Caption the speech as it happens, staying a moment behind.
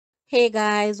Hey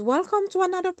guys, welcome to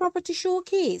another property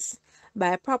showcase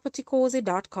by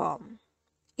propertycozy.com.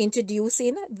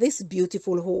 Introducing this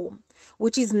beautiful home,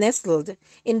 which is nestled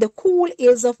in the cool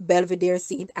hills of Belvedere,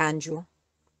 St. Andrew.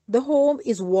 The home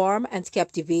is warm and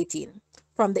captivating,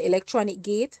 from the electronic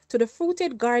gate to the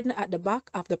fruited garden at the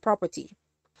back of the property.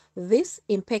 This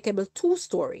impeccable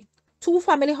two-story,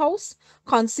 two-family house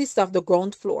consists of the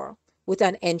ground floor with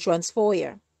an entrance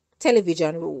foyer,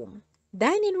 television room,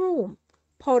 dining room,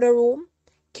 powder room,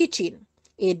 kitchen,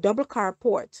 a double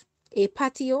carport, a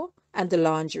patio, and the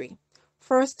laundry.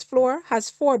 First floor has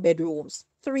 4 bedrooms,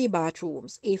 3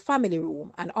 bathrooms, a family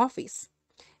room, and office.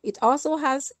 It also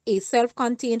has a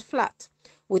self-contained flat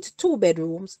with 2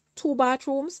 bedrooms, 2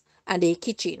 bathrooms, and a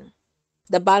kitchen.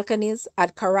 The balconies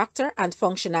add character and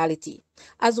functionality,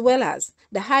 as well as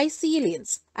the high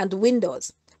ceilings and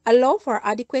windows allow for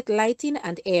adequate lighting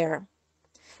and air.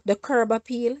 The curb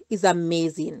appeal is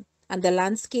amazing, and the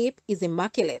landscape is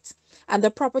immaculate, and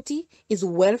the property is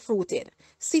well fruited,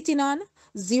 sitting on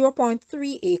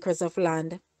 0.3 acres of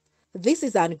land. This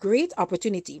is a great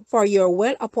opportunity for your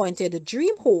well-appointed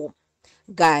dream home.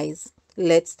 Guys,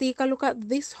 let's take a look at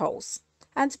this house,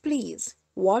 and please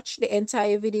watch the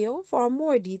entire video for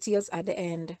more details at the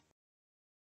end.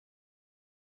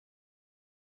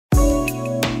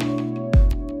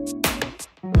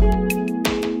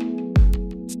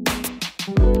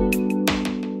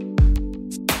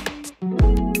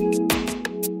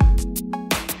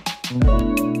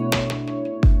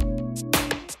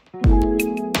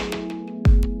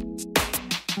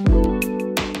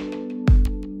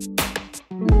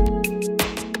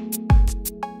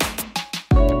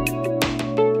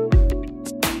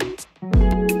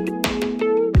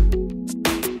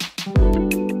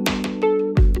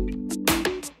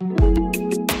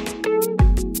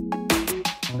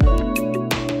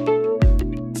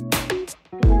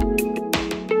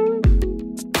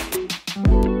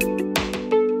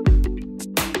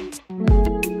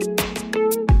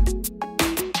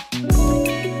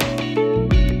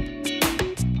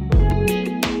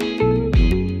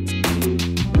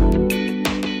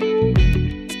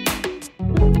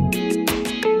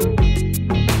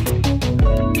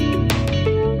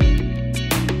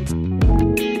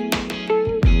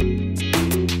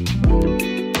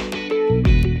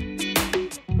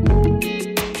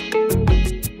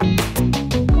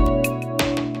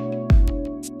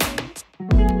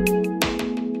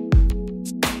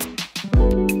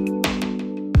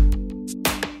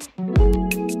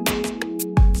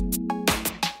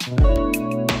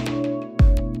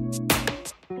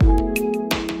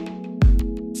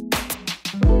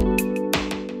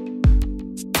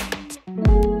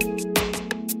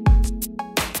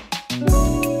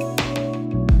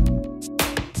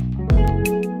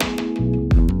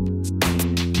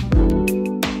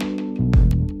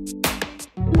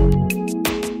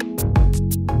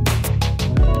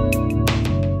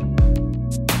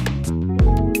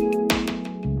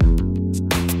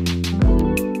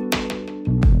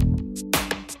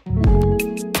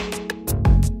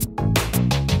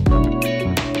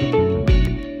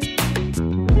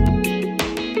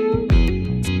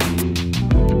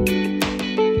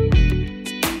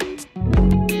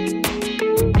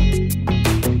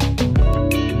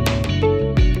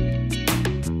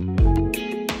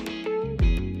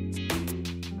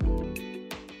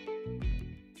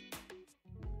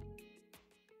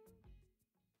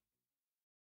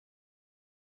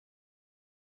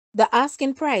 The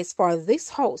asking price for this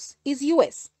house is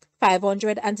US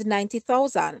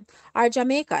 590,000 or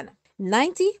Jamaican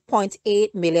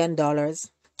 $90.8 million.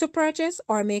 To purchase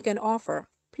or make an offer,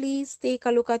 please take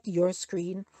a look at your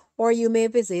screen, or you may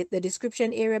visit the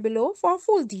description area below for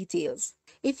full details.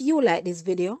 If you like this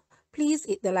video, please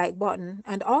hit the like button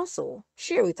and also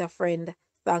share with a friend.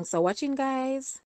 Thanks for watching, guys.